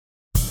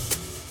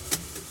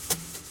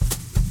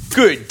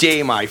Good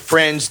day, my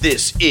friends.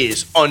 This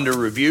is Under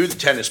Review, the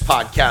tennis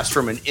podcast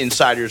from an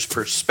insider's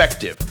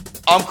perspective.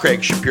 I'm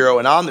Craig Shapiro,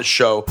 and on the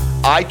show,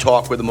 I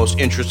talk with the most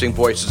interesting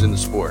voices in the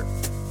sport.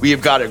 We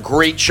have got a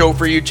great show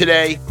for you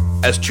today.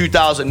 As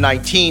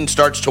 2019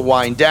 starts to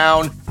wind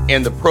down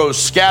and the pros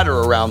scatter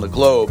around the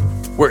globe,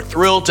 we're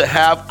thrilled to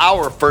have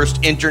our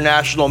first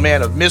international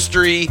man of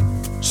mystery,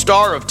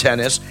 star of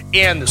tennis,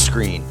 and the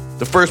screen.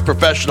 The first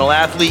professional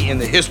athlete in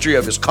the history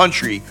of his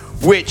country,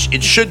 which,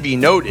 it should be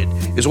noted,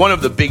 is one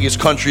of the biggest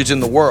countries in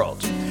the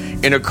world.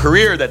 In a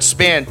career that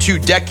spanned 2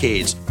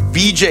 decades,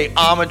 Vijay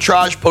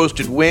Amritraj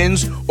posted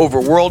wins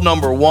over world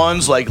number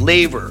ones like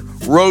Laver,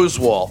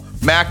 Rosewall,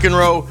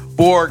 McEnroe,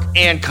 Borg,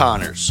 and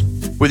Connors.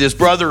 With his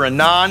brother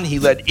Anand, he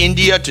led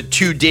India to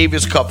 2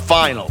 Davis Cup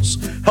finals,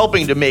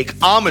 helping to make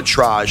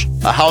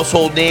Amritraj a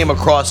household name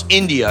across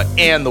India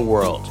and the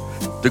world.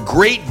 The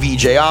great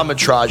Vijay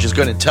Amritraj is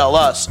going to tell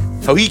us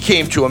how he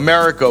came to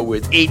America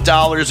with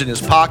 $8 in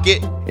his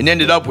pocket and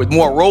ended up with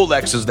more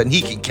Rolexes than he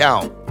can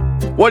count.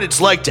 What it's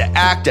like to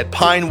act at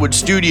Pinewood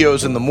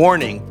Studios in the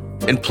morning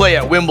and play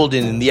at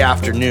Wimbledon in the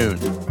afternoon.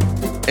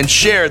 And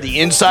share the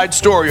inside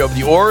story of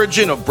the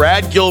origin of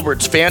Brad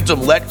Gilbert's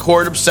phantom let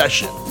court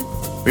obsession.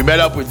 We met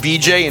up with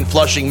Vijay in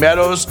Flushing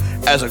Meadows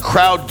as a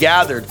crowd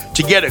gathered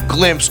to get a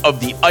glimpse of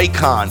the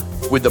icon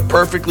with the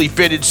perfectly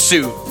fitted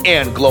suit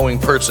and glowing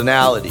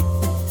personality.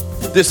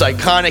 This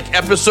iconic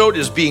episode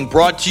is being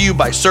brought to you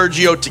by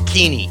Sergio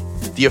Tacchini,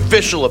 the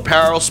official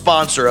apparel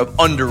sponsor of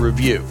Under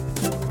Review.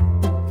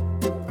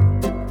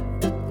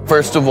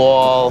 First of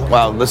all,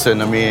 wow,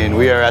 listen,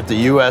 we are at the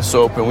U.S.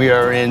 Open. We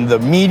are in the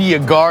Media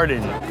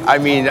Garden.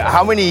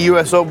 How many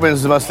U.S.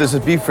 Opens must this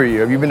be for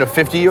you? Have you been to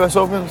 50 U.S.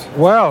 Opens?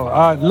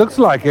 Well, looks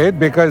like it,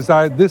 because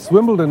this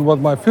Wimbledon was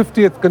my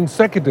 50th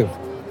consecutive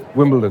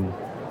Wimbledon,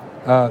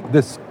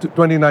 this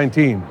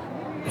 2019.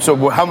 So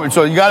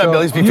So you got to at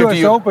least be 50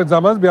 U.S. Opens,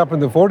 I must be up in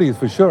the 40s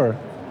for sure.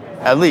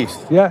 At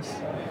least? Yes.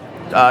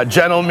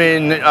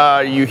 Gentlemen,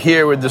 you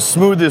hear with the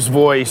smoothest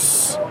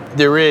voice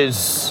there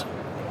is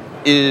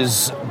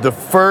the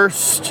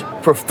first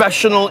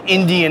professional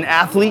Indian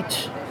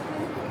athlete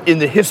in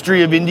the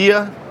history of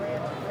India,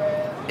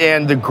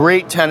 and the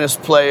great tennis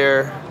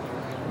player,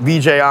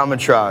 Vijay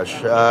Amritraj.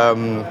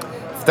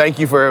 Thank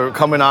you for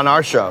coming on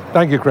our show.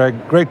 Thank you, Craig.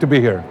 Great to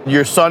be here.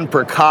 Your son,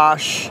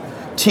 Prakash,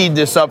 teed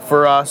this up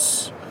for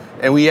us,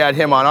 and we had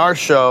him on our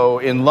show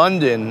in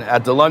London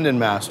at the London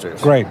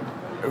Masters. Great.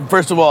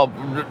 First of all,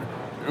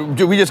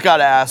 we just got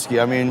to ask you,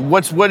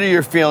 what are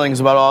your feelings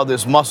about all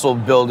this muscle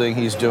building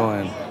he's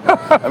doing?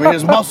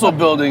 His muscle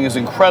building is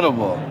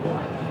incredible.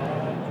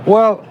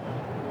 Well,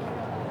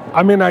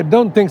 I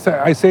don't think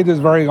I say this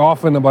very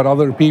often about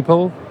other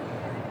people,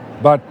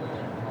 but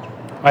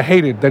I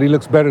hate it that he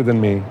looks better than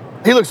me.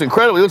 He looks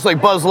incredible. He looks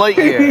like Buzz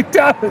Lightyear. He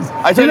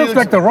does. He looks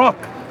like The Rock.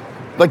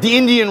 Like the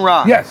Indian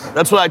Rock. Yes.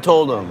 That's what I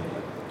told him.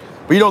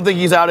 But you don't think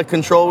he's out of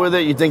control with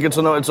it? You think it's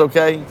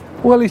okay?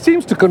 Well, he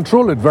seems to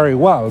control it very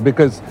well,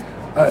 because,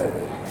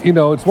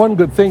 it's one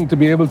good thing to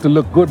be able to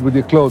look good with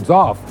your clothes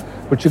off,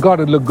 but you got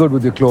to look good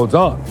with your clothes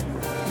on.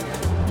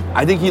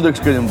 I think he looks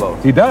good in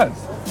both. He does.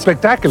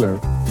 Spectacular.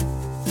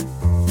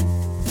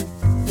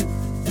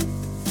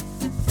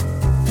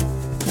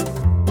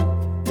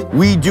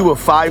 We do a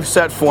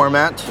 5-set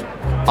format.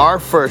 Our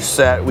first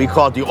set, we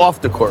call it the Off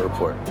the Court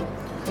Report.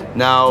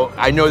 Now,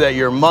 I know that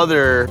your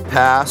mother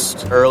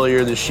passed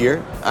earlier this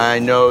year. I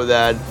know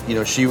that,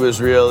 she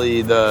was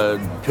really the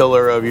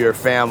pillar of your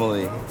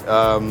family.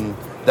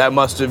 That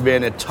must have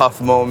been a tough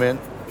moment.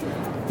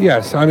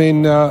 Yes,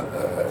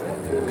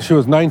 she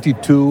was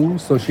 92,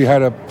 so she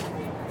had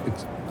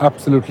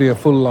absolutely a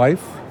full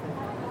life.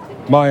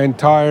 My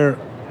entire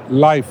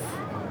life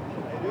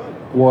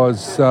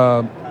was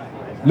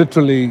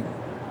literally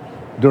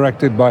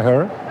directed by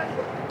her.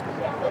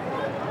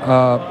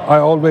 I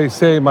always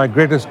say my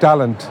greatest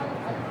talent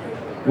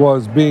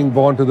was being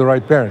born to the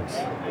right parents.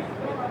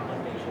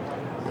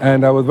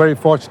 And I was very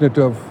fortunate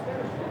to have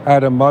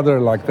had a mother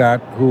like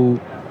that, who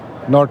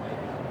not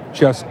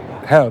just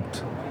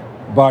helped,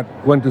 but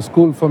went to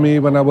school for me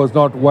when I was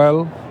not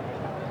well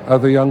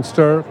as a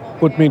youngster,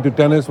 put me into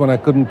tennis when I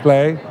couldn't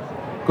play,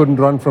 couldn't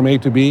run from A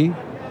to B,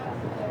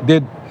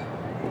 did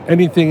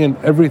anything and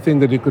everything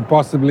that you could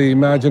possibly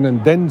imagine,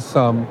 and then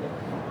some,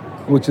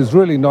 which is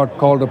really not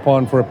called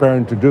upon for a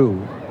parent to do,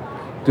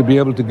 to be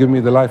able to give me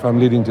the life I'm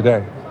leading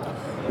today.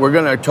 We're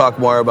going to talk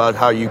more about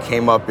how you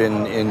came up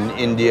in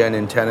India and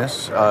in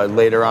tennis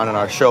later on in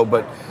our show.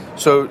 But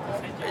so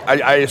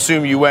I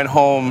assume you went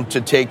home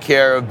to take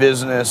care of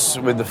business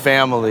with the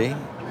family.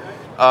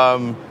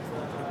 And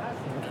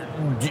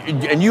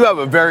you have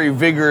a very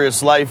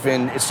vigorous life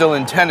still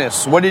in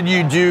tennis. What did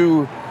you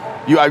do?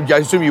 I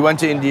assume you went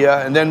to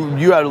India, and then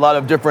you had a lot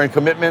of different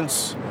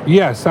commitments.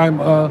 Yes,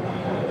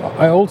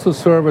 I also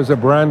serve as a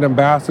brand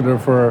ambassador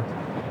for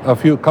a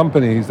few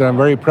companies that I'm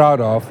very proud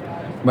of,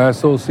 my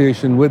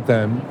association with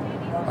them.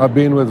 I've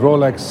been with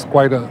Rolex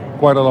quite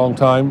a long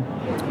time.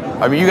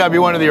 You got to be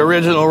one of the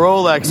original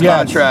Rolex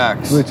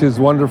contracts. Which is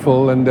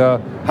wonderful. And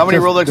how many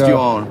Rolex do you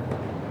own?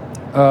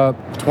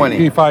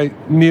 20. If I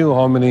knew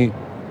how many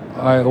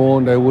I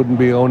owned, I wouldn't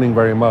be owning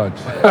very much.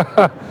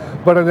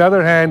 But on the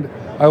other hand,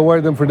 I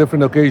wear them for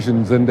different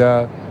occasions, and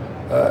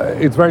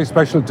it's very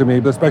special to me,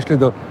 but especially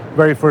the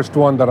very first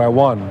one that I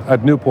won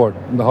at Newport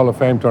in the Hall of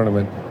Fame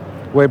tournament,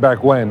 way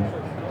back when.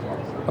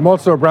 I'm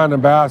also a brand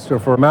ambassador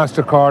for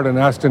MasterCard and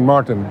Aston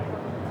Martin,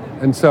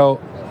 and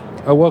so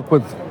I work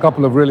with a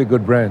couple of really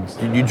good brands.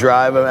 Did you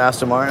drive an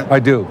Aston Martin? I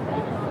do.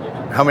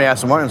 How many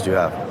Aston Martins do you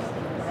have?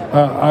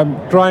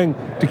 I'm trying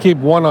to keep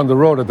one on the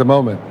road at the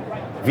moment.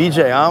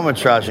 Vijay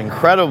Amritraj,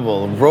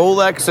 incredible.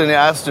 Rolex and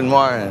Aston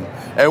Martin.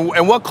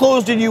 And what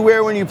clothes did you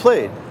wear when you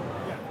played?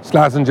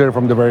 Slazenger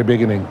from the very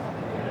beginning.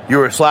 You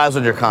were a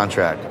Slazenger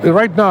contract.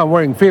 Right now I'm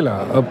wearing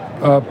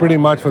Fila, pretty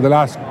much for the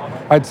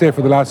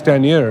last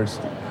 10 years.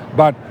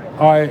 But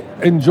I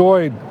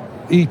enjoyed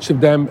each of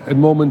them at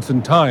moments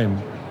in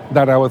time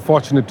that I was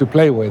fortunate to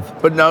play with.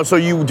 But now, so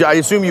I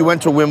assume you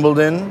went to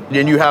Wimbledon,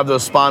 and you have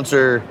those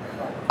sponsor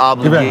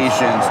obligations.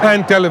 Events.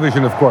 And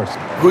television, of course.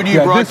 Who do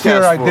you broadcast this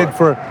year I for? did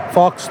for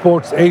Fox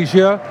Sports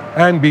Asia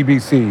and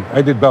BBC.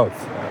 I did both.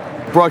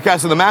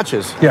 Broadcasting the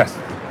matches? Yes.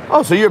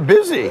 Oh, so you're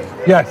busy.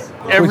 Yes.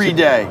 Every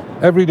day.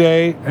 Every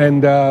day,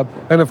 and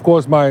of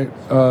course my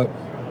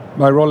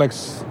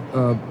Rolex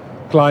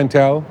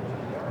clientele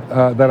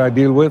that I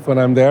deal with when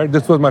I'm there.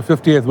 This was my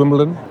 50th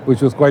Wimbledon,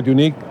 which was quite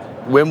unique.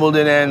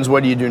 Wimbledon ends,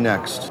 what do you do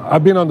next?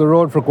 I've been on the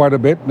road for quite a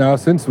bit now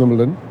since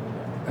Wimbledon,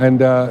 and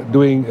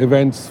doing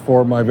events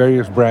for my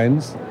various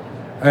brands.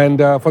 And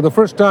for the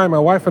first time, my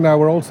wife and I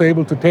were also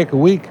able to take a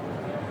week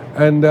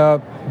and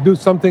do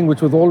something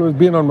which was always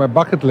been on my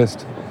bucket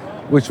list,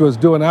 which was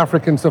do an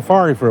African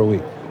safari for a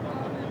week,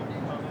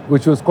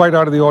 which was quite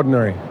out of the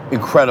ordinary.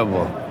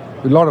 Incredible.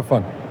 A lot of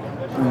fun.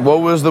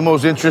 What was the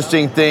most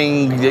interesting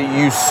thing that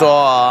you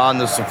saw on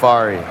the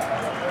safari?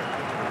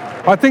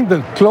 I think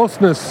the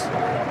closeness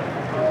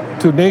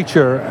to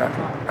nature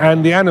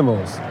and the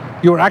animals.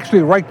 You're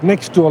actually right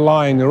next to a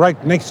lion, you're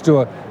right next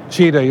to a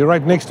cheetah, you're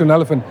right next to an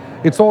elephant.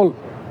 It's all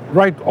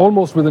right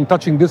almost within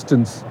touching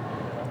distance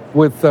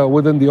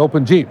within the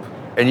open Jeep.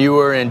 And you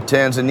were in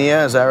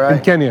Tanzania, is that right?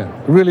 In Kenya.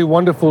 A really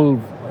wonderful,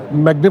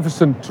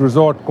 magnificent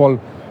resort called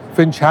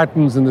Finch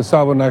Hattons in the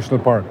Tsavo National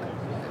Park.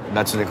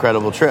 That's an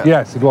incredible trip.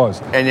 Yes, it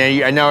was.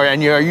 And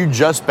are you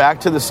just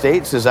back to the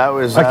States?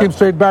 I came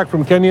straight back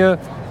from Kenya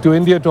to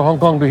India to Hong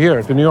Kong to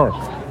here, to New York.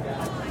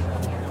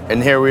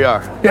 And here we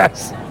are.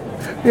 Yes,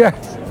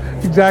 yes,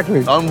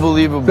 exactly.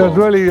 Unbelievable. So it's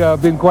really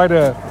been quite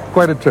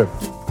a trip.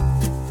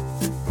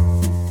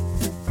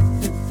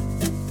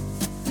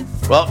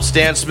 Well,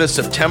 Stan Smith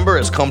September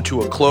has come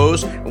to a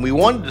close, and we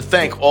wanted to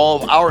thank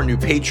all of our new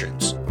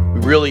patrons.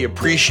 We really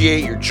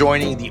appreciate your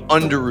joining the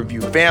Under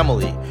Review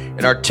family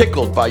and are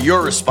tickled by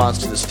your response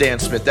to the Stan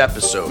Smith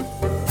episode.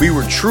 We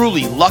were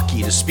truly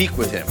lucky to speak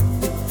with him.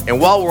 And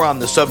while we're on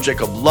the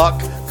subject of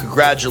luck,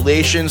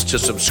 congratulations to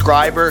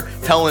subscriber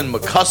Helen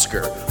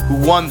McCusker,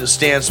 who won the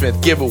Stan Smith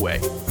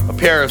giveaway. A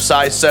pair of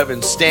size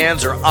 7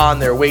 Stans are on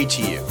their way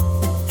to you.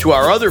 To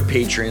our other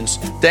patrons,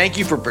 thank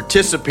you for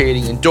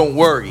participating, and don't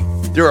worry,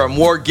 there are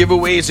more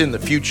giveaways in the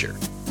future.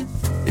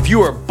 If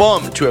you are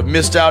bummed to have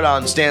missed out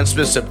on Stan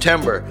Smith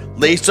September,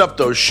 lace up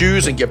those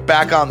shoes and get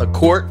back on the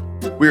court.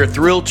 We are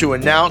thrilled to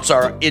announce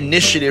our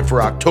initiative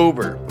for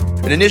October.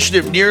 An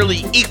initiative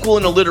nearly equal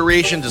in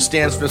alliteration to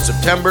Stan Smith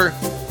September.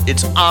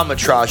 It's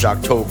Amritraj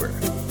October.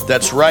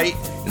 That's right,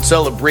 in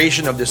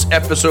celebration of this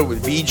episode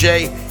with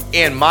Vijay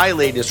and my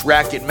latest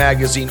Racket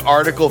Magazine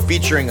article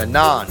featuring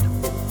Anand,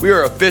 we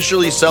are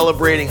officially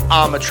celebrating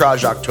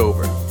Amritraj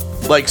October.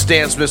 Like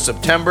Stan Smith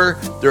September,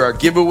 there are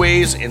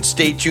giveaways, and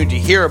stay tuned to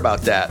hear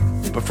about that.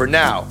 But for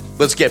now,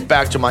 let's get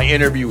back to my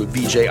interview with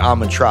Vijay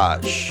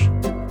Amritraj.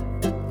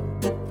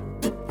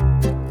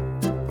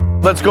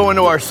 Let's go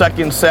into our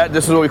second set.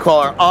 This is what we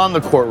call our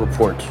on-the-court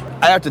report.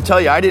 I have to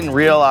tell you, I didn't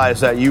realize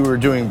that you were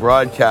doing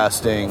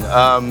broadcasting.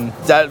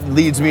 That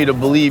leads me to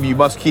believe you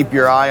must keep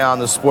your eye on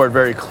the sport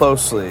very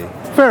closely.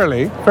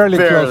 Fairly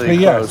closely,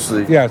 yes.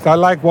 Yes, I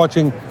like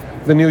watching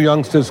the new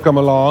youngsters come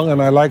along,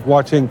 and I like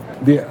watching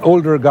the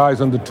older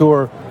guys on the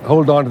tour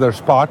hold on to their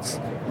spots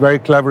very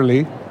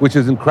cleverly, which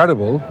is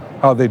incredible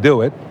how they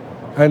do it.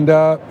 And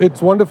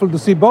it's wonderful to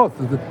see both,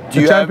 the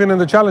champion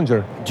and the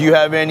challenger. Do you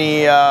have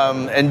any,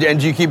 and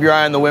do you keep your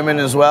eye on the women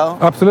as well?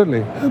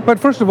 Absolutely. But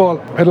first of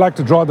all, I'd like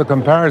to draw the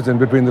comparison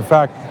between the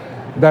fact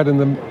that in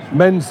the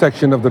men's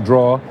section of the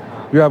draw,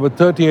 you have a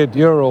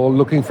 38-year-old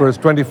looking for his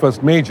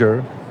 21st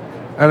major,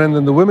 and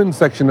in the women's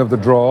section of the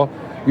draw,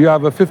 you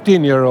have a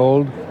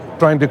 15-year-old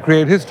trying to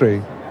create history,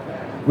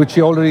 which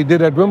he already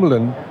did at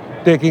Wimbledon,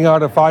 taking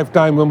out a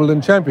 5-time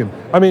Wimbledon champion.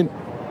 I mean,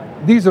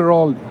 these are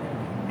all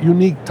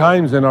unique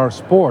times in our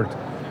sport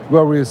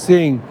where we're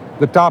seeing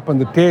the top and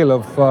the tail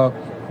of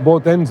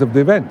both ends of the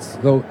events.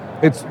 So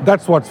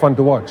that's what's fun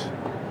to watch.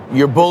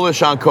 You're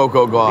bullish on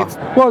Coco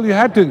Gauff. Well, you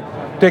had to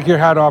take your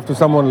hat off to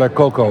someone like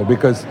Coco,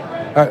 because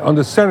on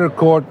the center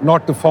court,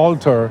 not to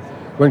falter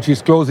when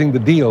she's closing the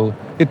deal,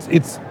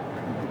 it's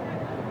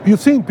you've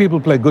seen people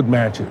play good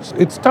matches.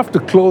 It's tough to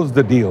close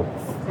the deal.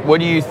 What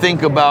do you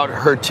think about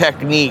her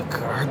technique,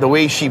 the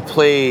way she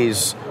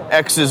plays,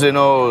 X's and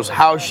O's,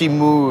 how she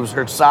moves,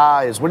 her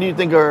size? What do you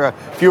think of her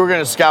if you were going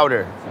to scout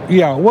her?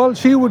 Yeah, well,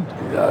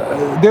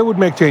 they would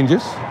make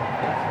changes.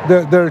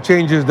 There are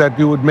changes that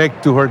you would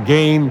make to her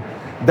game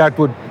that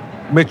would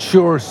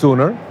mature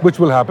sooner, which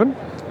will happen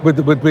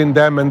between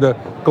them and the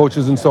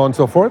coaches and so on and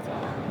so forth.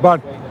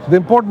 But the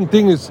important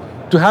thing is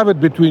to have it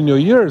between your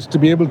ears to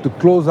be able to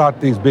close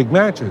out these big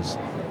matches.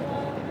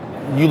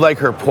 You like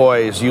her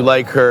poise. You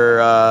like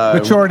her...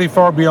 maturity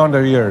far beyond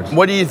her years.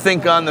 What do you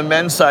think on the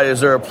men's side?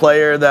 Is there a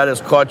player that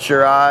has caught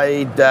your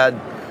eye that,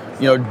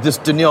 this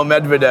Daniil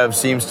Medvedev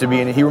seems to be,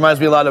 and he reminds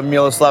me a lot of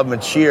Miloslav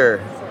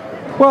Machir.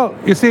 Well,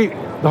 you see,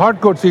 the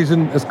hard court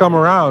season has come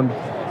around,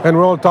 and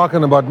we're all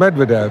talking about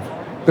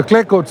Medvedev. The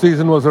clay court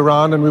season was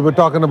around, and we were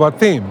talking about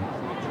Thiem.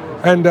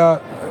 And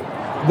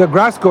the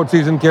grass court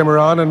season came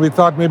around, and we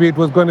thought maybe it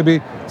was going to be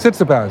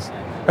Tsitsipas.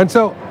 And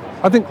so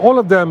I think all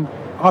of them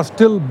are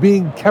still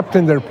being kept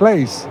in their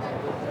place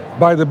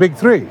by the big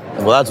three.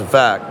 Well, that's a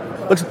fact.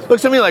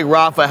 Looks to me like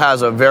Rafa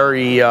has a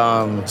very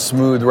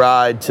smooth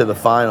ride to the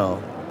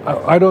final.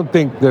 I don't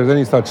think there's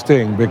any such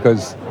thing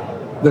because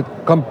the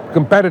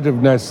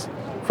competitiveness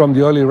from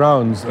the early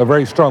rounds are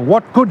very strong.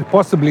 What could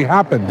possibly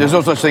happen? There's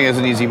no such thing as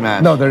an easy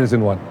match. No, there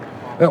isn't one.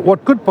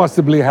 What could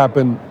possibly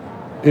happen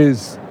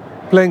is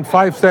playing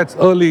 5 sets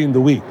early in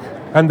the week,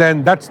 and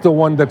then that's the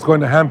one that's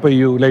going to hamper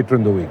you later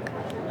in the week.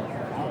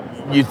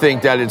 You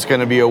think that it's going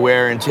to be a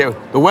wear and tear.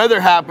 The weather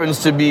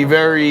happens to be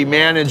very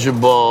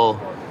manageable.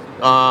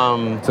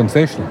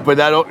 Sensational. But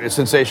it's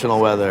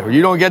sensational weather.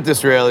 You don't get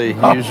this really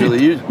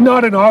usually.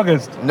 Not in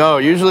August. No,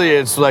 usually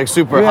it's like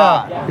super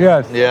hot.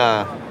 Yes.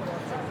 Yeah.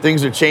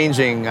 Things are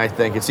changing, I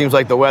think. It seems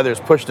like the weather's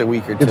pushed a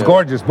week or two. It's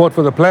gorgeous, both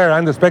for the player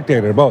and the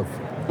spectator, both.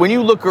 When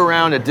you look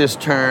around at this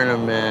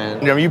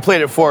tournament, you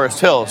played at Forest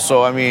Hill,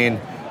 so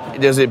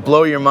does it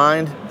blow your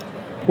mind?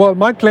 Well,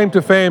 my claim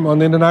to fame on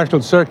the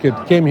international circuit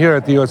came here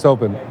at the US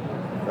Open,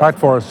 at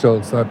Forest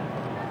Hills.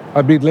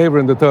 I beat Laver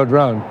in the third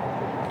round,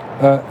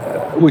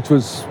 which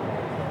was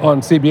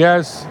on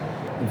CBS,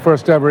 the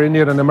first ever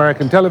Indian and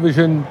American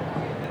television.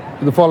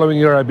 The following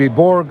year, I beat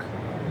Borg.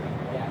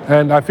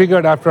 And I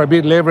figured after I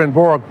beat Laver and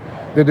Borg,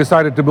 they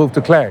decided to move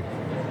to clay.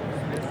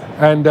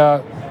 And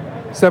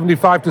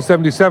 75 to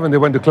 77, they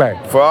went to clay.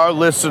 For our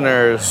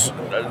listeners,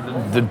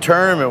 the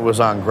tournament was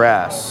on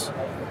grass.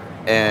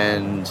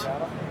 And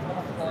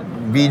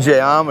Vijay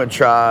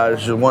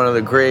Amritraj is one of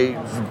the great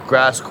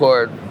grass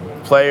court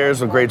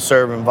players, a great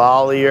serve and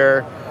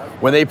volleyer.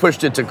 When they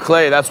pushed it to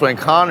clay, that's when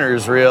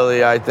Connors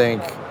really, I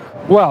think...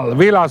 Well,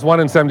 Vilas won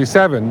in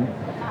 77,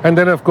 and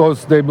then, of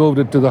course, they moved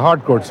it to the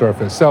hard court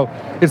surface. So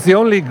it's the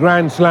only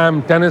Grand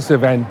Slam tennis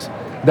event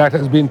that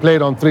has been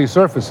played on 3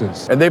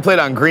 surfaces. And they played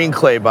on green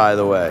clay, by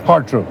the way.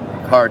 Hard-true.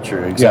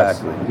 Hard-true,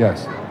 exactly.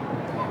 Yes.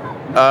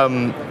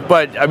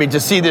 But to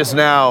see this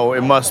now,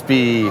 it must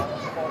be...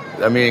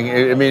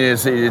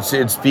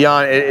 it's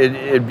beyond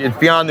it's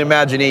beyond the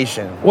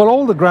imagination. Well,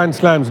 all the Grand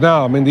Slams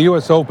now. The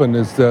U.S. Open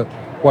is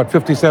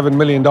 $57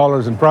 million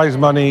in prize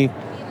money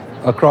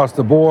across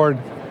the board.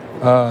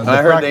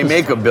 I heard they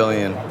make $1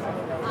 billion.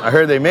 I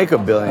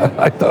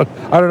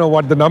don't know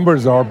what the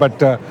numbers are, but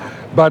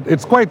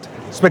it's quite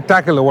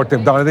spectacular what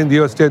they've done. I think the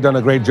U.S. have done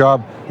a great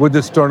job with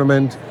this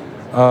tournament.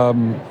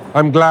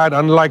 I'm glad,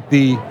 unlike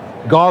the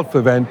golf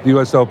event, the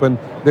U.S. Open,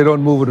 they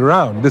don't move it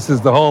around. This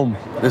is the home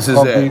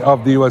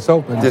of the U.S.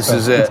 Open. This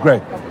is it. It's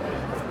great.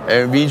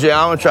 And Vijay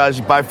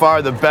Amritraj, by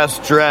far the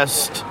best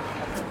dressed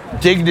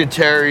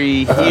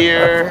dignitary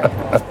here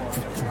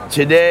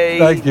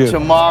today,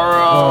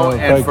 tomorrow,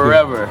 and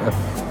forever.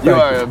 You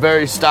are a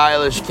very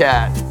stylish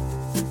cat.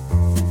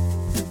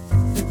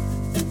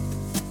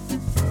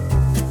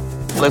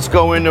 Let's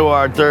go into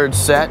our third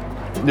set.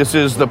 This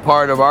is the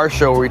part of our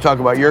show where we talk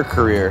about your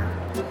career.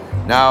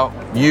 Now,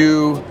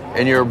 you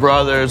and your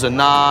brothers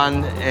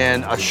Anand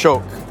and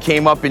Ashok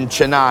came up in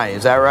Chennai,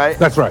 is that right?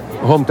 That's right,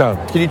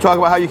 hometown. Can you talk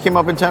about how you came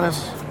up in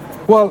tennis?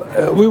 Well,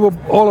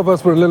 all of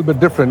us were a little bit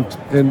different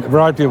in a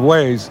variety of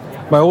ways.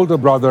 My older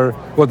brother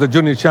was the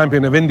junior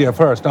champion of India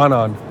first,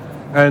 Anand,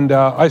 and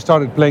I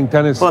started playing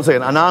tennis. Hold on a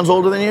second, Anand's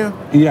older than you?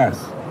 Yes.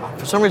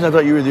 For some reason I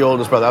thought you were the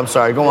oldest brother. I'm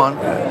sorry, go on.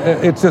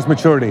 It's just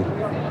maturity.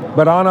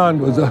 But Anand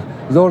was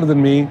older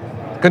than me,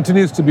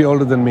 continues to be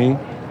older than me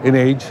in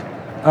age.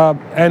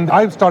 And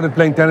I started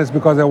playing tennis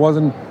because I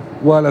wasn't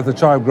well as a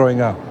child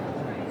growing up.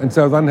 And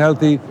so I was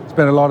unhealthy,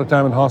 spent a lot of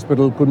time in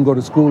hospital, couldn't go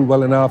to school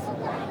well enough.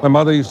 My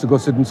mother used to go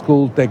sit in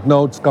school, take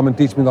notes, come and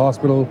teach me in the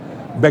hospital,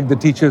 beg the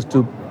teachers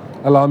to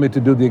allow me to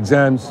do the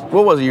exams.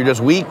 What was it, you were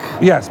just weak?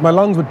 Yes, my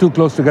lungs were too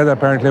close together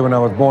apparently when I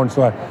was born,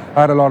 so I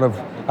had a lot of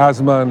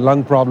asthma and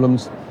lung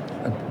problems,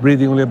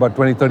 breathing only about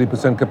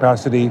 20-30%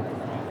 capacity,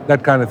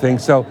 that kind of thing.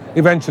 So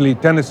eventually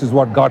tennis is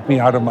what got me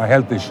out of my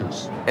health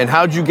issues. And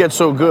how'd you get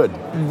so good?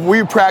 Were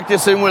you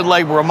practicing with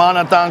like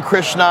Ramanathan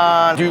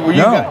Krishnan?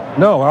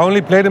 No, I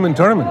only played him in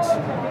tournaments.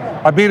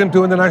 I beat him to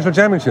win the national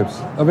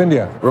championships of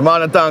India.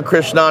 Ramanathan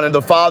Krishnan and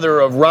the father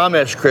of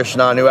Ramesh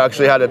Krishnan, who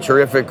actually had a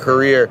terrific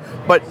career.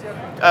 But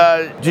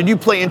did you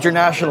play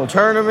international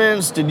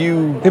tournaments? Did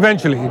you?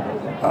 Eventually.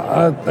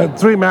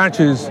 3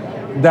 matches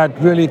that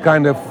really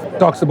kind of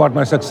talks about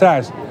my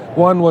success.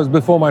 One was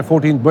before my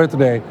 14th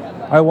birthday.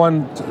 I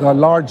won a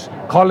large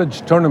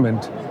college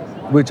tournament,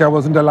 which I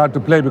wasn't allowed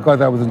to play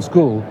because I was in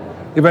school.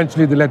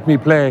 Eventually, they let me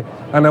play,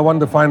 and I won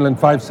the final in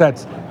 5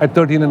 sets at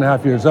 13 and a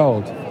half years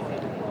old,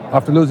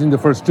 after losing the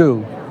first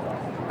 2.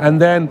 And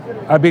then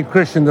I beat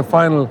Krish in the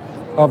final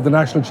of the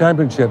national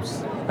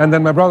championships. And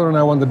then my brother and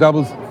I won the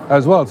doubles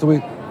as well. So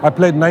I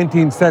played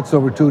 19 sets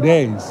over 2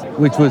 days,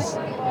 which was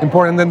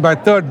important. And then my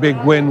third big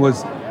win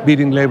was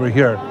beating Laver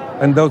here.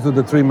 And those are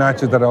the 3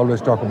 matches that I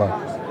always talk about.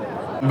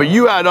 But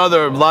you had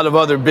a lot of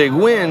other big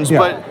wins. Yeah.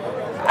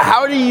 But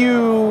how do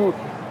you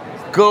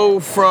go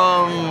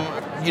from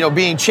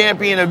being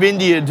champion of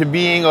India to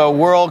being a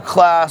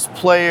world-class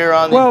player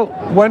on? Well,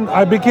 when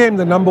I became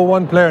the number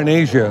 1 player in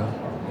Asia,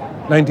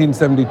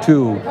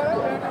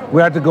 1972,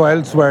 we had to go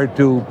elsewhere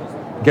to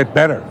get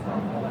better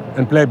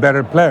and play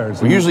better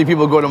players. Well, usually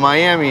people go to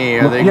Miami.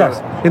 Yes.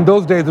 In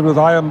those days, it was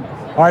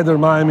either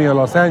Miami or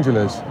Los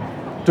Angeles.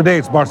 Today,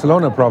 it's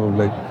Barcelona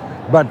probably.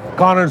 But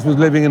Connors was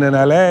living in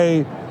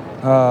LA.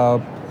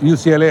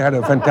 UCLA had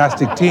a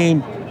fantastic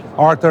team.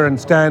 Arthur and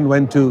Stan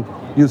went to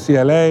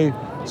UCLA.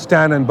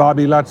 Stan and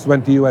Bobby Lutz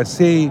went to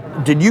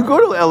USC. Did you go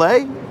to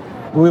LA?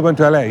 We went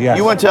to LA, yes.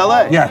 You went to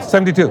LA? Yes,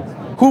 72.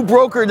 Who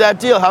brokered that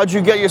deal? How'd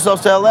you get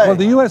yourselves to LA? Well,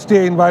 the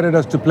USDA invited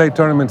us to play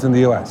tournaments in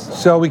the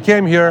US. So we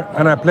came here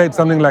and I played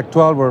something like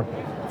 12 or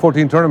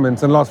 14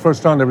 tournaments and lost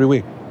first round every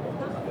week.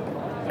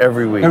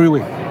 Every week? Every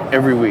week.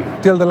 Every week.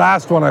 Till the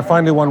last one, I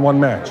finally won 1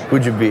 match.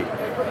 Who'd you beat?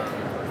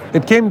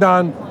 It came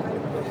down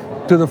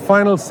to the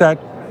final set,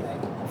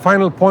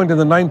 final point in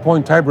the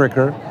 9-point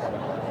tiebreaker.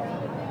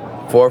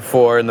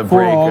 4-4 in the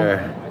 4-all.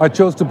 breaker. I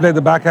chose to play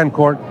the backhand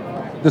court.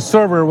 The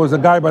server was a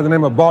guy by the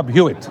name of Bob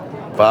Hewitt.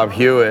 Bob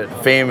Hewitt,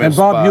 famous. And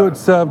Bob Hewitt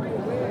served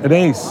an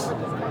ace.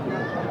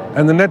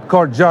 And the net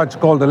court judge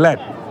called a let.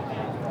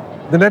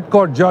 The net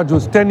court judge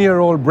was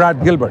 10-year-old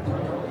Brad Gilbert.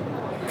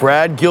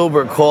 Brad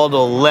Gilbert called a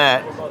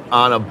let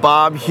on a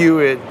Bob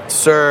Hewitt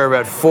serve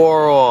at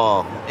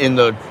 4-all in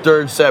the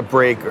 3rd set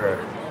breaker.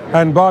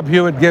 And Bob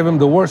Hewitt gave him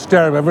the worst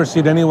stare I've ever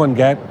seen anyone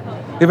get.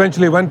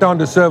 Eventually went on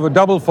to serve a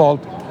double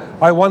fault.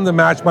 I won the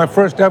match, my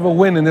first ever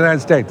win in the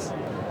United States.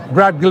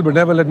 Brad Gilbert,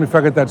 never let me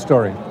forget that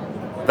story.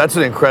 That's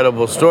an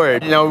incredible story.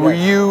 Were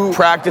you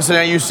practicing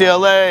at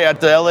UCLA, at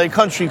the LA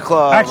Country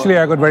Club? Actually,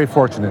 I got very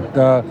fortunate.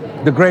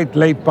 The great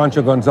late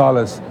Pancho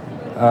Gonzalez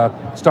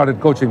started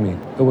coaching me.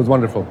 It was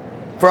wonderful.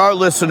 For our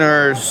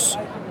listeners,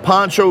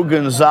 Pancho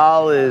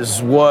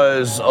Gonzalez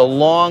was a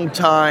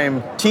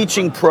long-time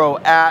teaching pro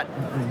at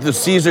the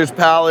Caesars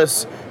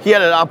Palace. He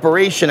had an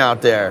operation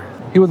out there.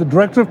 He was the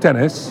director of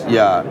tennis.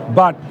 Yeah.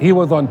 But he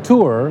was on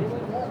tour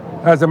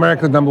as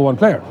America's number 1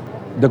 player,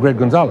 the great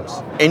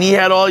Gonzalez. And he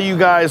had all you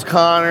guys,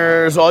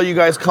 Connors, all you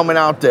guys coming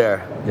out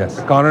there. Yes,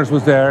 Connors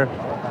was there.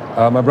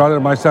 My brother,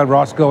 myself,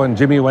 Roscoe, and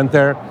Jimmy went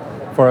there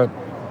for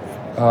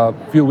a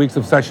few weeks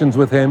of sessions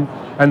with him.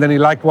 And then he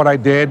liked what I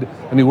did,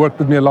 and he worked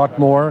with me a lot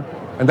more.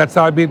 And that's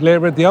how I beat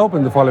Laver at the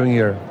Open the following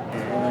year.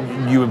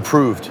 You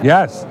improved.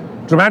 Yes,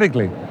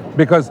 dramatically.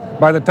 Because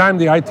by the time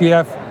the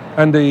ITF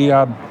and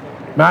the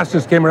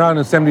Masters came around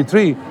in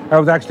 73, I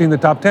was actually in the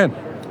top 10.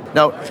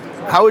 Now,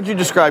 how would you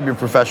describe your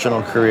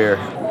professional career?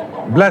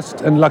 Blessed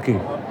and lucky.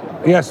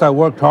 Yes, I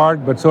worked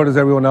hard, but so does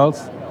everyone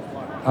else.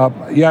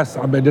 Yes,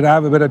 did I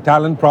have a bit of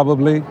talent?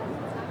 Probably.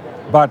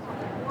 But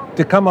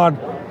to come out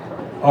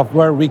of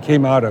where we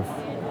came out of,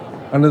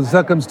 under the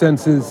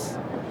circumstances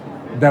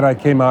that I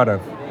came out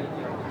of,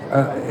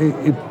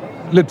 it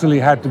literally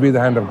had to be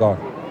the hand of God.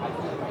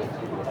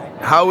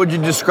 How would you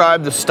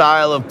describe the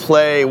style of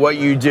play, what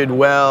you did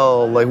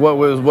well? Like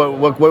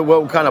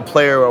what kind of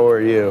player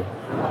were you?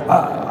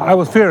 I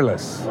was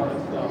fearless,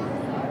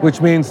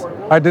 which means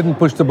I didn't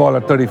push the ball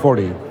at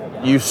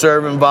 30-40. You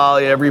serve and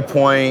volley at every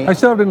point. I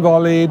served and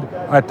volleyed.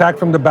 I attacked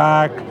from the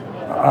back.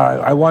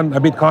 I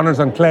beat Connors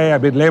on clay. I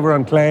beat Laver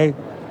on clay.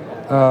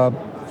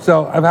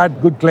 So I've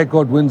had good clay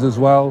court wins as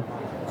well.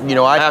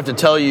 I have to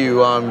tell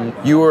you,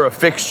 you were a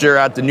fixture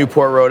at the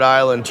Newport, Rhode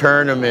Island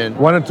tournament.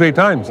 1 or 3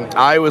 times.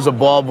 I was a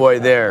ball boy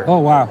there. Oh,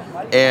 wow.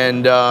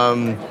 And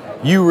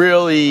you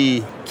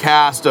really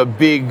cast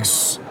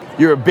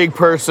you're a big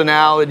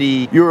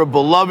personality. You're a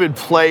beloved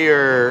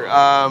player.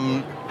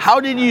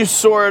 How did you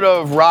sort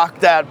of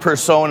rock that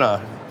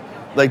persona?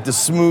 Like the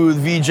smooth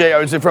VJ,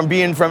 or is it from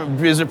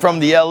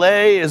the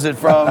LA? Is it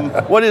from,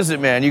 what is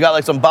it, man? You got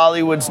like some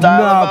Bollywood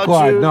style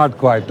about you? Not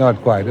quite.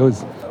 It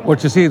was,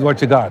 what you see is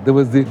what you got. It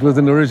was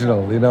an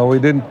original, we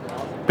didn't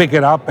pick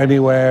it up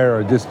anywhere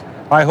or just,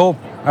 I hope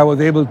I was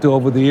able to,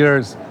 over the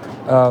years,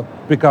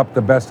 pick up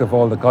the best of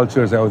all the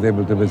cultures I was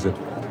able to visit.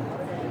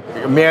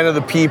 A man of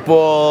the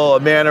people, a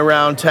man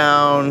around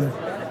town.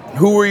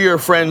 Who were your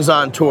friends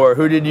on tour?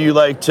 Who did you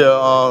like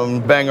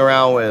to bang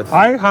around with?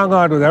 I hung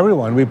out with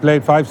everyone. We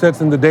played 5 sets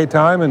in the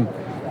daytime and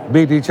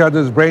beat each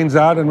other's brains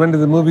out and went to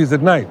the movies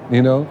at night,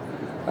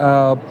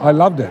 I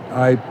loved it.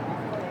 I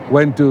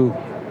went to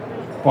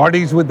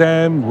parties with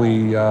them.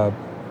 We,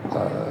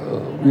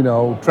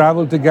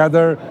 traveled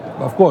together.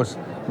 Of course,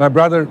 my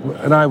brother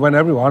and I went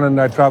everyone,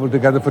 and I traveled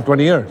together for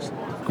 20 years.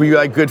 Were you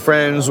like good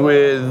friends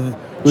with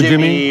With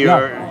Jimmy or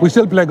Yeah. We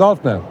still play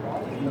golf now.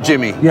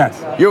 Jimmy?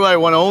 Yes. You're like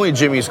one of only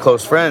Jimmy's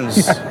close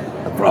friends.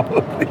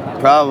 Probably.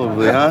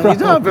 Probably, huh? He's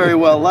not very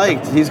well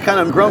liked. He's kind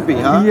of grumpy,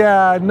 huh?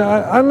 Yeah,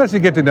 no, unless you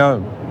get to know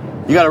him.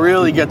 You got to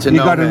really get to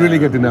know him. You got to really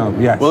get to know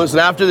him, yes. Well, listen,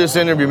 after this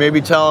interview,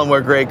 maybe tell him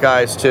we're great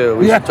guys, too.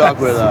 We should talk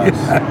with us.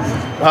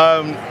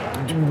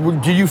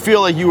 Do you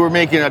feel like you were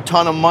making a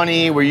ton of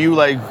money? Were you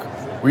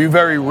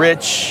very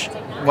rich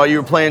while you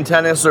were playing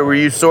tennis, or were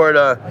you sort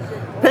of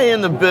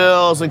paying the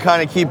bills and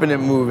kind of keeping it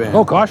moving?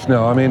 Oh gosh,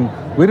 no. I mean,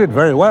 we did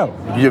very well.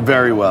 You did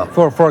very well.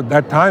 For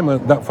that time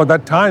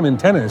in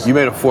tennis. You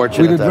made a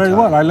fortune. We did very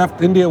well. I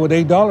left India with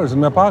 $8 in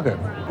my pocket.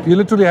 You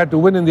literally had to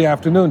win in the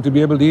afternoon to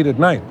be able to eat at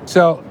night.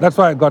 So that's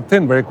why I got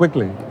thin very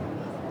quickly.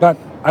 But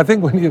I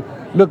think when you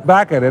look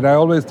back at it, I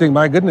always think,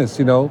 my goodness,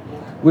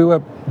 we were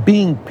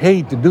being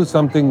paid to do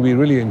something we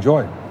really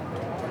enjoyed.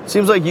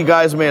 Seems like you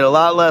guys made a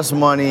lot less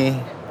money,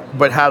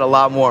 but had a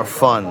lot more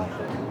fun.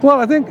 Well,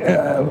 I think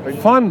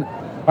fun.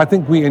 I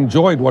think we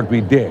enjoyed what we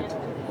did.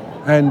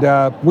 And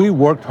we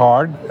worked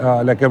hard,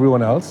 like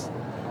everyone else.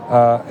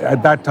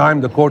 At that time,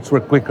 the courts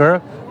were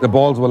quicker, the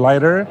balls were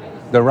lighter,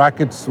 the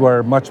rackets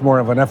were much more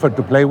of an effort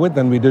to play with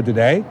than we do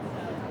today.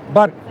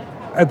 But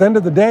at the end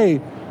of the day,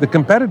 the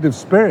competitive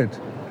spirit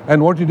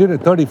and what you did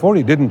at 30,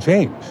 40 didn't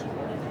change.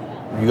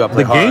 You got to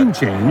play hard. The game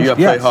changed. You got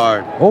to play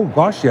hard. Oh,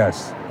 gosh,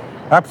 yes.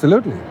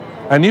 Absolutely.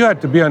 And you had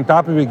to be on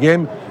top of your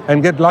game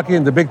and get lucky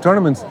in the big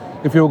tournaments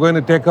if you were going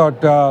to take out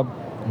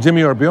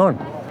Jimmy or Bjorn.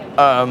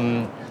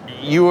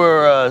 You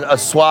were a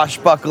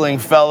swashbuckling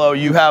fellow.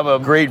 You have a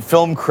great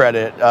film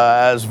credit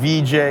as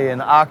VJ in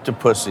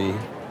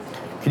Octopussy.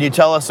 Can you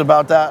tell us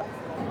about that?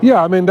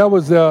 Yeah, I mean, that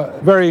was a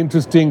very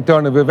interesting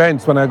turn of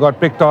events when I got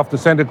picked off the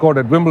center court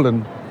at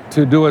Wimbledon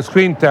to do a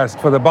screen test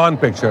for the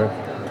Bond picture.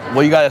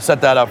 Well, you got to set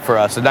that up for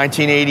us. In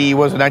 1980,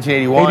 was it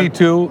 1981?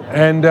 82,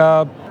 and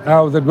I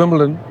was at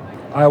Wimbledon.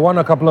 I won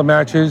a couple of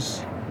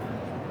matches,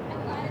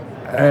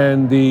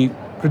 and the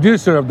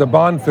producer of the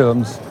Bond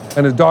films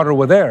and his daughter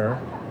were there,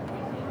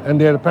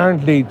 and they had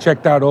apparently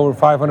checked out over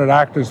 500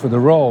 actors for the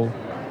role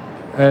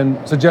and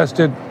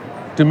suggested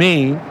to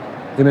me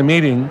in a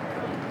meeting,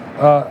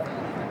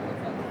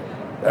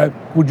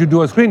 would you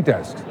do a screen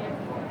test?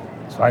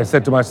 So I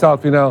said to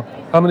myself,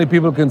 how many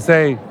people can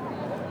say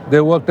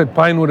they worked at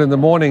Pinewood in the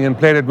morning and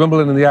played at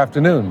Wimbledon in the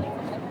afternoon?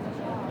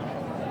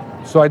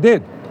 So I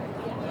did.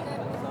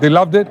 They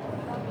loved it,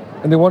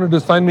 and they wanted to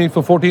sign me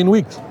for 14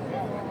 weeks.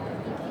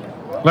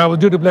 And I was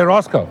due to play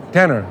Roscoe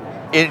Tanner.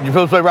 You're supposed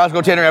to play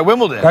Roscoe Tanner at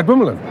Wimbledon? At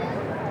Wimbledon.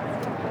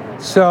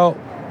 So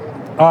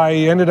I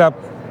ended up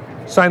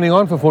signing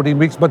on for 14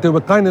 weeks, but they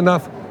were kind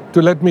enough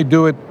to let me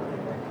do it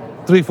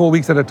 3-4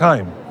 weeks at a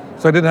time.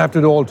 So I didn't have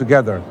to do it all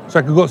together. So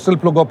I could still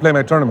go play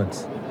my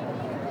tournaments.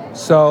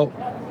 So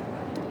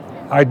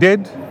I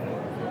did.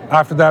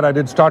 After that, I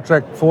did Star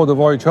Trek IV: The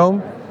Voyage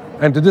Home.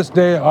 And to this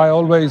day, I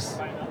always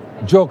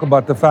joke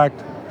about the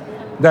fact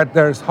that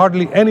there's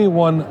hardly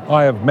anyone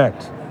I have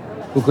met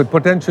who could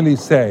potentially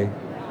say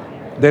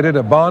they did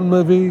a Bond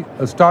movie,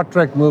 a Star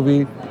Trek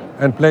movie,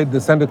 and played the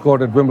center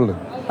court at Wimbledon.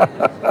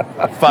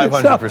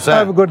 500%. So I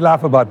have a good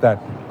laugh about that.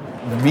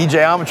 VJ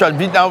Amachar.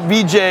 Now,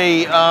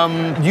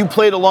 VJ, you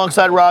played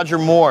alongside Roger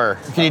Moore.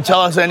 Can you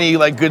tell us any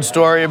good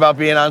story about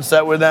being on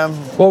set with them?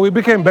 Well, we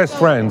became best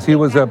friends. He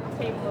was a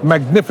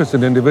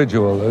magnificent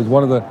individual. He was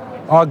one of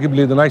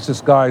arguably the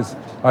nicest guys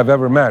I've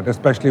ever met,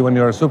 especially when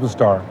you're a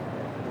superstar.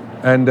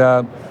 And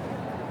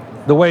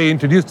the way he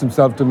introduced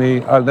himself to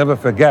me, I'll never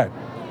forget.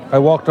 I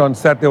walked on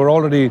set. They were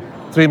already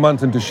 3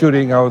 months into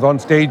shooting. I was on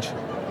stage,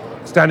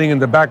 standing in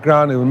the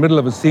background in the middle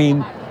of a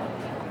scene.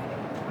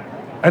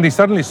 And he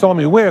suddenly saw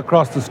me way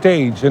across the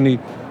stage, and he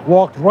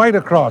walked right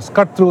across,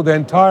 cut through the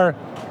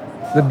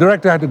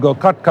director had to go,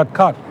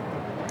 cut.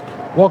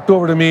 Walked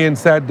over to me and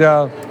said,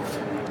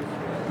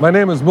 my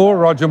name is Moore,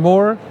 Roger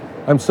Moore.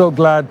 I'm so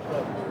glad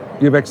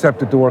you've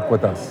accepted to work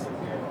with us.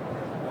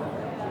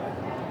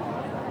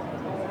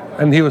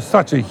 And he was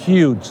such a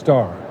huge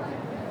star.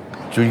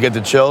 Did you get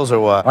the chills or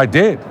what? I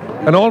did.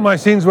 And all my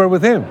scenes were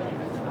with him.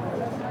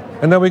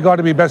 And then we got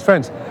to be best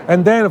friends.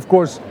 And then, of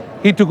course,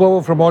 he took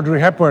over from Audrey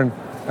Hepburn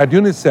at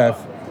UNICEF,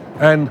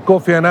 and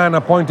Kofi Annan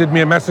appointed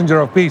me a messenger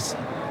of peace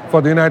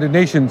for the United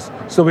Nations.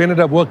 So we ended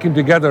up working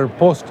together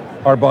post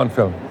our Bond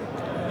film.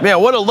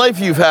 Man, what a life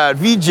you've had,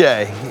 VJ.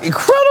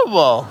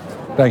 Incredible.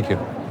 Thank you.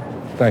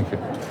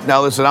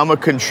 Now listen, I'm a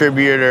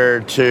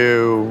contributor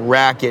to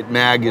Racket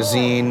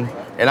magazine,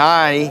 and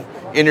I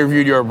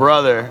interviewed your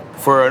brother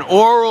for an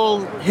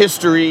oral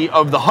history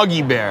of the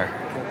Huggy Bear.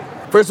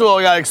 First of all,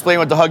 we got to explain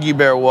what the Huggy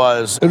Bear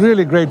was.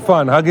 Really great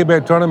fun. Huggy Bear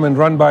tournament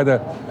run by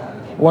the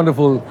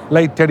wonderful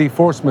late Teddy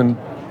Forsman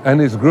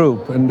and his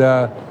group. And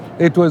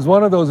it was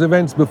one of those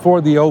events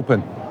before the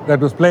Open that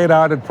was played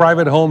out at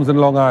private homes in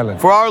Long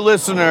Island. For our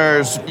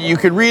listeners, you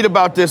could read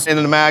about this in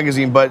the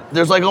magazine, but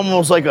there's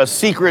almost like a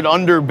secret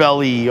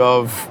underbelly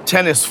of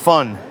tennis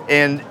fun.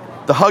 And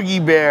the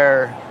Huggy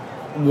Bear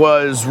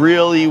was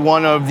really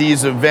one of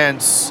these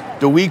events.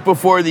 The week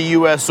before the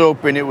US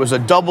Open, it was a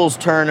doubles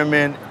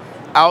tournament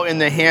out in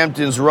the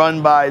Hamptons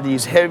run by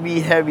these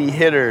heavy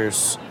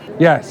hitters.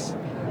 Yes.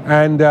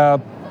 And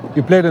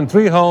you played in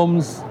 3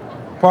 homes,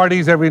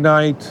 parties every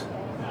night,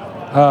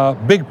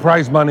 big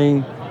prize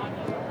money.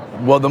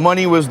 Well, the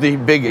money was the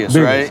biggest.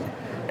 Right?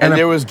 And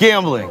there was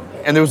gambling.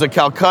 And there was a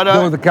Calcutta.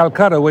 There was a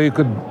Calcutta where you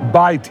could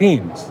buy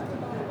teams.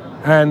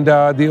 And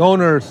the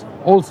owners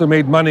also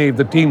made money if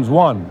the teams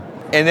won.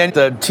 And then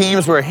the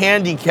teams were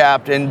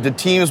handicapped, and the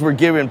teams were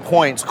given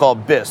points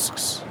called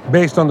bisques.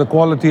 Based on the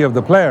quality of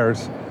the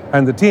players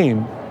and the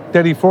team,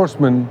 Teddy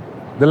Forsman,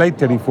 the late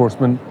Teddy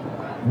Forsman,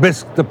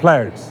 bisqued the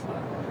players.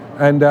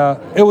 And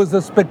it was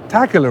a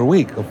spectacular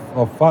week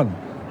of fun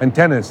and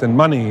tennis and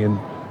money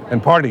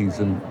and parties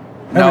and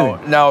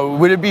everything. Now,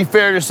 would it be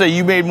fair to say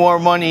you made more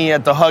money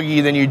at the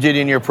Huggy than you did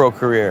in your pro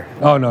career?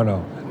 Oh,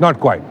 no, not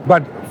quite.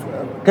 But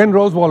Ken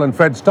Rosewall and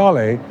Fred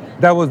Stolle,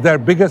 that was their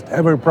biggest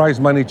ever prize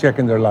money check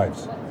in their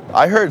lives.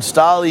 I heard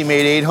Stolle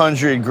made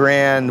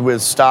 $800,000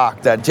 with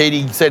stock. That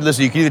Teddy said,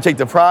 listen, you can either take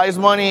the prize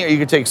money or you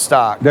can take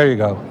stock. There you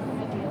go.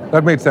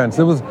 That made sense.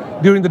 It was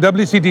during the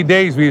WCT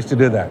days we used to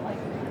do that.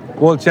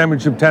 World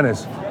Championship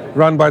Tennis,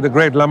 run by the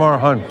great Lamar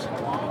Hunt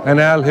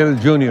and Al Hill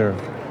Jr.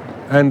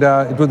 And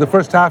it was the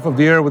first half of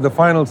the year with the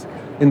finals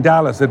in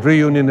Dallas at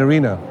Reunion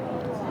Arena.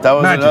 That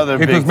was another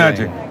big thing. It was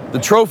magic. The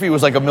trophy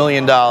was like $1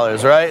 million,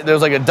 right? There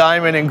was like a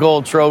diamond and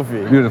gold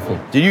trophy. Beautiful.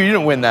 You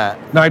didn't win that?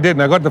 No, I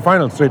didn't. I got the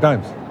finals 3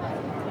 times.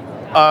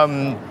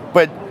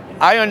 But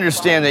I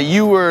understand that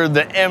you were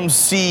the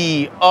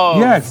MC of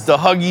the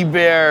Huggy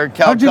Bear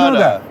Calcutta. How'd you know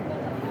that?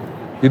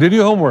 You did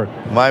your homework.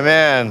 My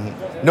man.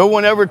 No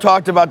one ever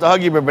talked about the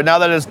Huggy Bear, but now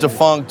that it's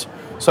defunct,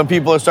 some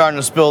people are starting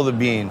to spill the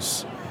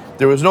beans.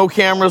 There was no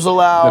cameras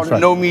allowed,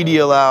 no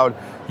media allowed.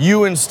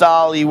 You and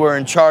Stolle were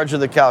in charge of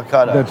the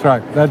Calcutta. That's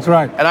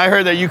right. And I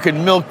heard that you could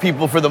milk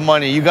people for the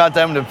money. You got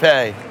them to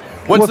pay.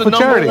 What's the number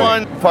charity.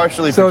 one?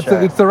 Partially for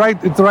charity. It's the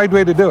right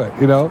way to do it,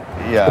 you know?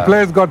 Yeah. The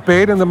players got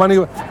paid and the money,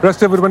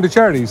 rest of it went to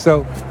charity.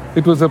 So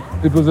it was a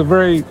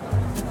very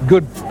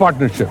good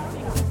partnership.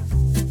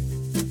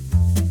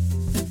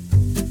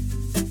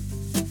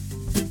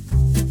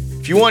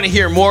 If you want to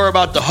hear more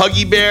about the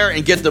Huggy Bear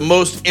and get the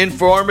most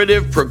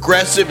informative,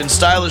 progressive, and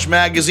stylish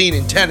magazine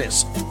in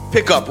tennis,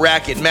 pick up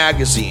Racket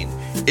Magazine.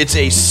 It's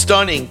a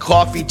stunning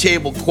coffee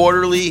table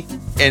quarterly,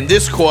 and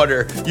this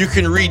quarter, you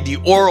can read the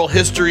oral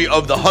history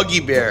of the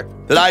Huggy Bear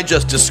that I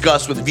just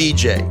discussed with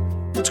VJ.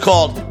 It's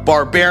called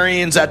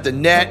Barbarians at the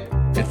Net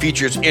and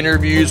features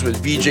interviews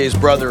with VJ's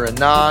brother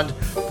Anand,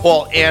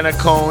 Paul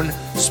Annacone,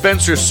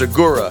 Spencer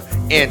Segura,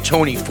 and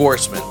Tony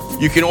Forsman.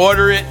 You can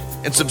order it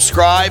and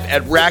subscribe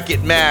at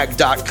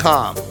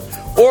racketmag.com,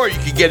 or you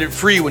can get it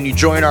free when you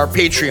join our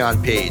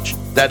Patreon page.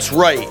 That's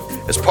right.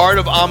 As part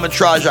of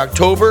Armitrage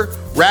October,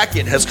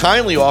 Racket has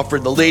kindly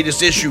offered the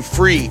latest issue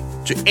free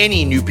to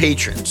any new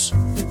patrons.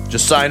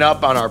 Just sign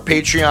up on our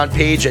Patreon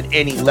page at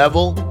any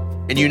level,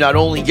 and you not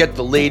only get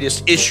the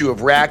latest issue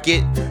of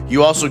Racket,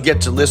 you also get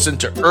to listen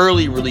to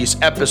early release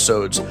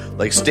episodes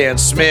like Stan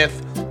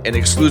Smith and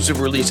exclusive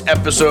release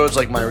episodes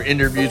like my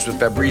interviews with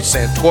Fabrice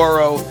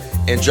Santoro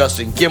and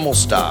Justin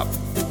Gimelstob.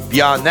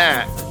 Beyond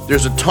that,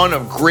 there's a ton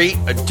of great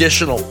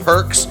additional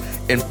perks,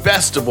 and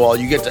best of all,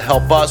 you get to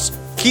help us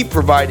keep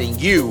providing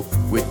you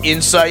with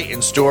insight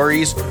and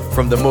stories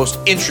from the most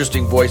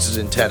interesting voices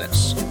in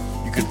tennis.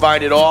 You can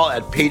find it all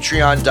at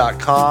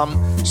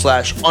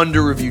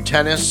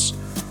patreon.com/underreviewtennis.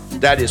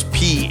 That is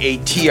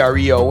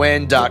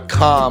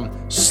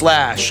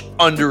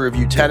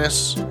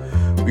patreon.com/underreviewtennis.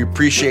 We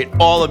appreciate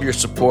all of your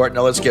support.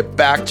 Now let's get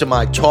back to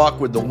my talk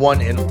with the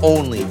one and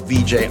only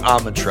VJ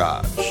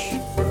Armitrage.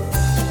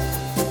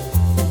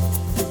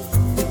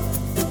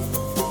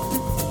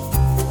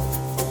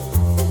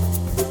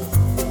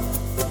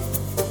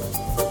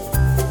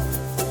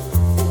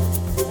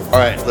 All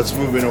right, let's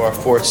move into our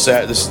 4th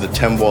set. This is the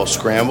 10-ball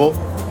scramble.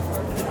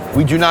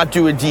 We do not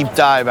do a deep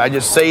dive. I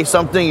just say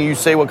something and you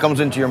say what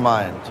comes into your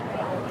mind.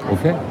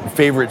 Okay.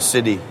 Favorite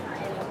city?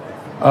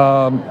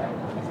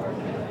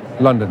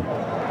 London.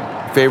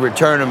 Favorite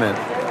tournament?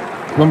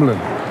 Wimbledon.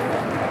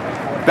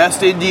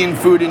 Best Indian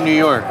food in New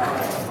York?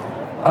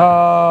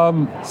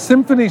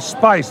 Symphony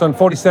Spice on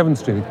 47th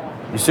Street.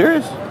 You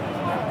serious?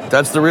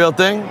 That's the real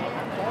thing?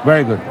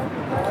 Very good.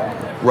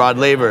 Rod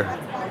Laver?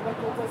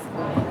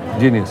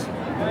 Genius.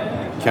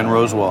 Ken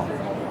Rosewall?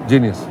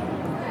 Genius.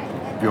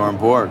 Bjorn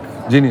Borg?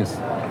 Genius.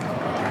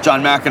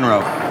 John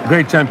McEnroe?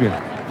 Great champion.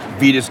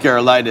 Vitas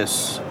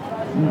Gerulaitis?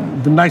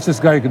 The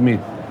nicest guy you could meet.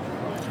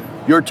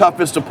 Your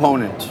toughest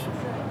opponent?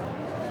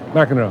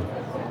 McEnroe.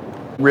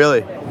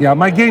 Really? Yeah,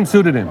 my game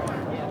suited him.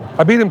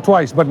 I beat him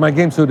twice, but my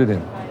game suited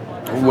him.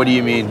 What do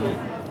you mean?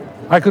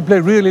 I could play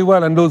really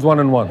well and lose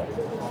 1-1.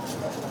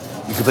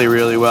 You could play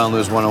really well and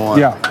lose 1-1?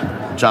 Yeah.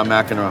 John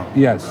McEnroe?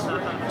 Yes.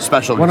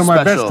 Special. One of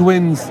my best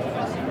wins,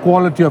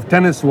 quality of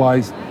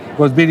tennis-wise,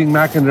 was beating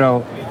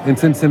McEnroe in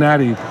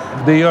Cincinnati.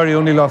 The year he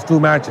only lost 2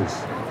 matches.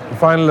 The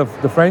final of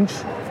the French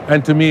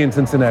and to me in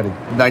Cincinnati.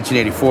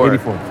 1984.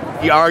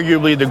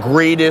 Arguably the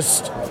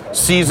greatest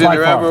season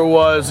there ever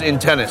was in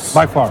tennis.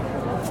 By far.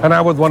 And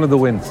I was one of the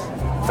wins.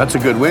 That's a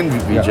good win,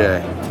 VJ.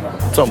 Yeah.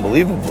 It's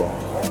unbelievable.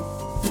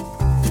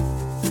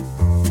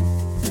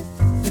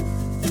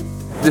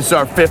 This is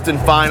our fifth and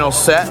final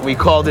set. We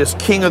call this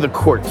King of the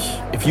Courts.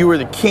 If you were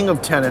the king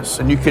of tennis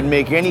and you could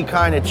make any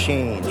kind of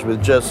change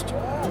with just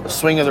a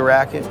swing of the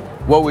racket,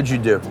 what would you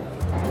do?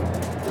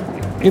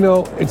 You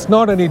know, it's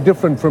not any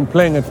different from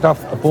playing a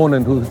tough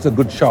opponent who hits a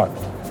good shot.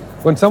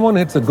 When someone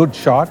hits a good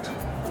shot,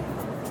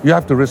 you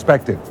have to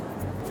respect it.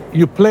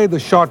 You play the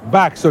shot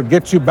back so it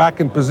gets you back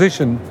in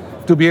position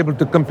to be able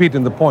to compete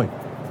in the point.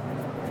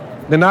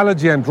 The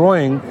analogy I'm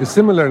drawing is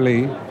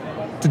similarly,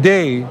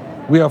 today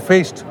we are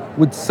faced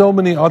with so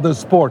many other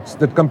sports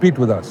that compete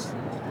with us,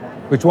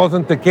 which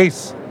wasn't the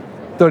case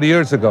 30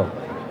 years ago.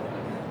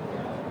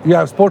 You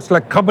have sports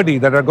like kabaddi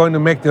that are going to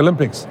make the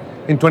Olympics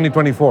in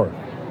 2024.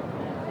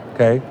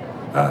 Okay?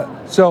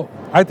 So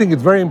I think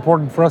it's very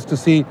important for us to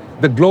see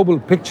the global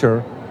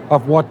picture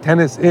of what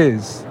tennis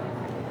is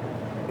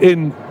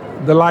in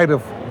the light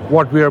of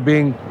what we are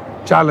being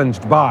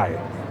challenged by.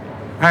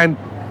 And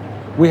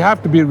we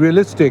have to be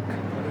realistic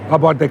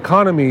about the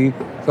economy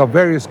of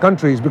various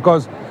countries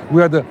because we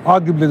are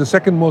arguably the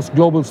second most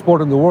global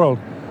sport in the world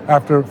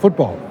after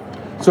football.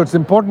 So it's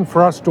important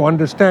for us to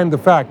understand the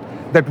fact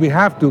that we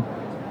have to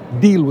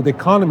deal with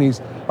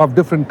economies of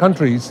different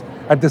countries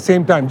at the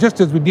same time,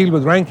 just as we deal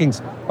with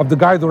rankings of the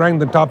guys who rank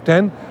the top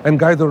 10 and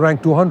guys who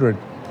rank 200.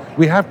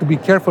 We have to be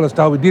careful as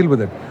to how we deal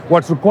with it.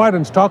 What's required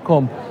in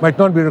Stockholm might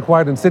not be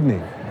required in Sydney.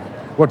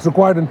 What's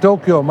required in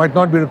Tokyo might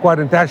not be required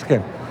in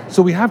Tashkent.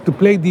 So we have to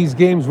play these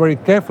games very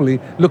carefully,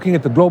 looking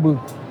at the global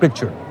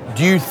picture.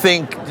 Do you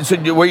think,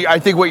 I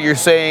think what you're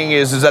saying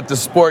is that the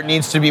sport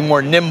needs to be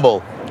more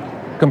nimble?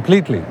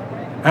 Completely.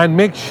 And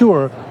make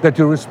sure that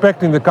you're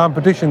respecting the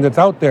competition that's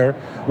out there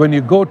when you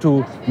go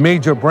to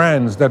major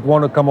brands that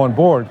want to come on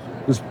board.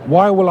 Because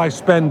why will I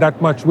spend that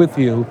much with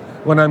you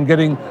when I'm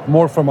getting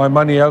more for my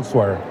money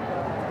elsewhere?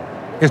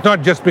 It's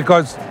not just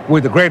because we're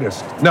the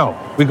greatest. No,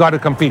 we got to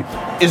compete.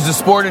 Is the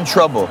sport in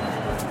trouble?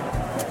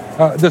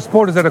 The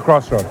sport is at a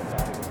crossroad.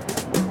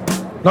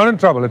 Not in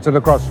trouble, it's at a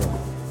crossroad.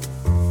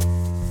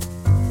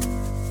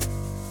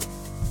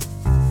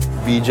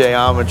 Vijay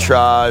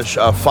Amritraj,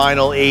 a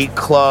Final 8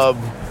 club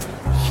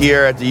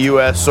here at the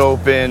U.S.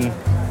 Open,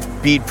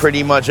 beat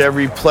pretty much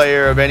every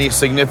player of any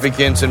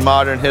significance in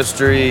modern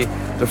history.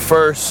 The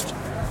first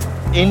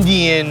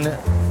Indian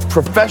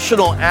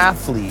professional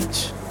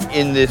athlete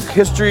in the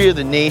history of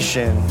the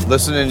nation.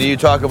 Listening to you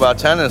talk about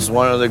tennis,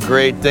 one of the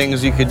great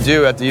things you could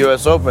do at the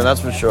U.S. Open, that's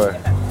for sure.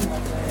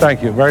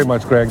 Thank you very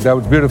much, Greg. That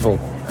was beautiful.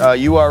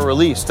 You are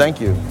released.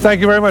 Thank you.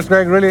 Thank you very much,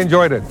 Greg. Really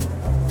enjoyed it.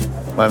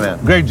 My man.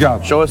 Great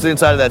job. Show us the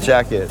inside of that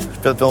jacket.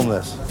 Film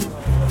this.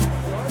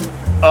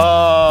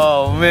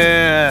 Oh,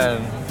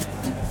 man.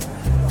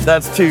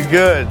 That's too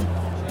good.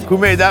 Who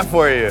made that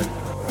for you?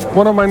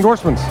 One of my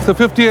endorsements. The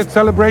 50th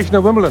celebration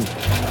of Wimbledon.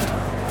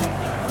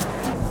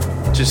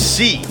 To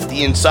see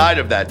the inside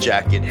of that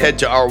jacket, head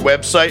to our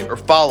website or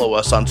follow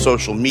us on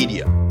social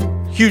media.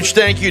 Huge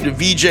thank you to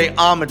Vijay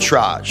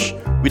Amritraj.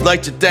 We'd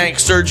like to thank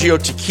Sergio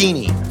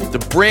Tacchini, the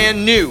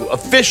brand new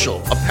official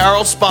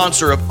apparel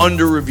sponsor of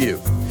Under Review.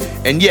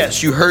 And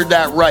yes, you heard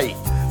that right.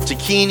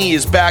 Tacchini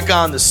is back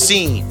on the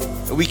scene,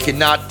 and we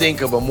cannot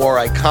think of a more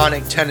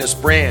iconic tennis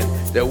brand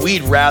that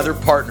we'd rather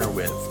partner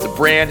with. The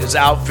brand has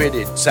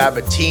outfitted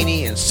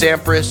Sabatini and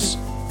Sampras,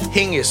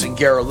 Hingis and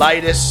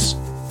Gerulaitis.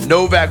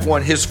 Novak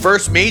won his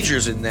first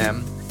majors in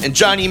them, and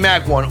Johnny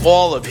Mac won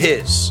all of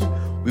his.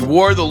 We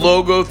wore the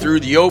logo through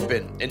the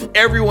Open, and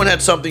everyone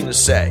had something to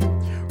say.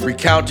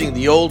 Recounting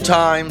the old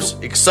times,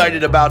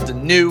 excited about the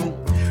new.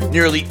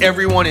 Nearly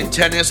everyone in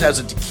tennis has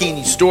a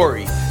Tacchini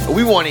story, and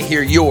we want to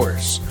hear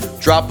yours.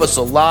 Drop us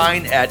a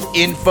line at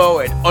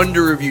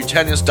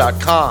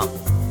info@underreviewtennis.com.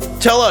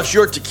 Tell us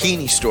your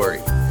Tacchini story,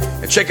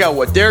 and check out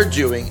what they're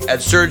doing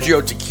at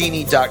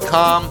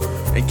sergiotacchini.com,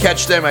 and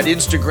catch them at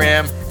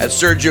Instagram at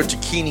Sergio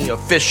Tacchini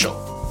Official.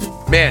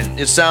 Man,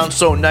 it sounds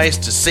so nice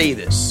to say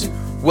this.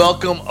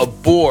 Welcome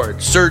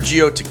aboard,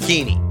 Sergio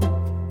Tacchini.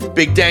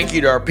 Big thank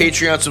you to our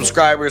Patreon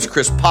subscribers,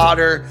 Chris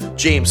Potter,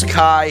 James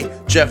Kai,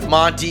 Jeff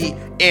Monty,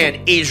 and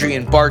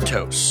Adrian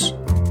Bartos.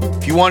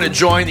 If you want to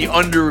join the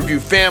Under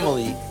Review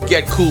family,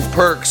 get cool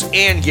perks,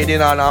 and get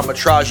in on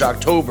Amritraj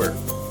October,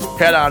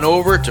 head on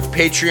over to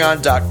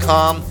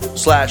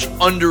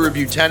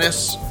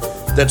patreon.com/underreviewtennis.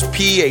 That's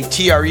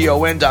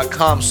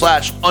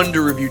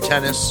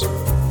patreon.com/underreviewtennis.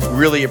 We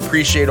really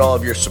appreciate all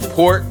of your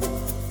support.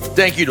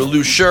 Thank you to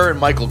Lou Scher and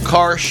Michael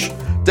Karsh.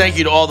 Thank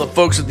you to all the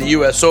folks at the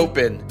U.S.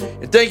 Open.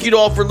 And thank you to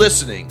all for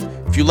listening.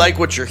 If you like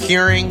what you're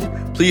hearing,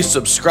 please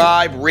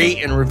subscribe,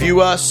 rate, and review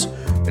us.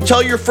 And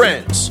tell your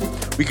friends.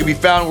 We can be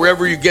found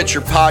wherever you get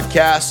your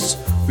podcasts.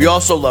 We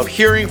also love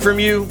hearing from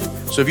you.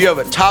 So if you have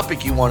a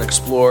topic you want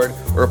explored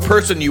or a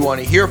person you want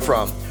to hear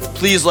from,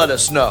 please let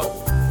us know.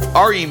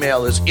 Our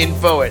email is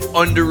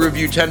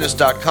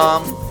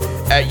info@underreviewtennis.com.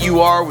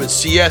 @UR with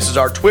CS is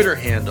our Twitter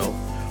handle.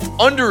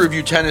 Under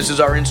Review Tennis is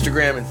our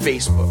Instagram and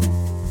Facebook.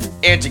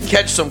 And to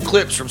catch some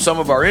clips from some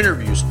of our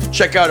interviews,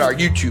 check out our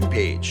YouTube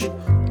page.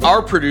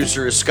 Our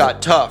producer is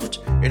Scott Tuft,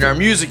 and our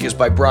music is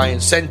by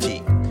Brian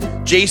Senti.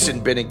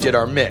 Jason Binnick did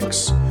our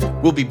mix.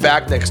 We'll be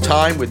back next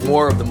time with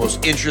more of the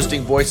most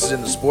interesting voices in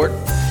the sport.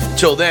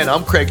 Until then,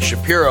 I'm Craig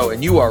Shapiro,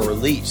 and you are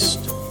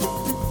released.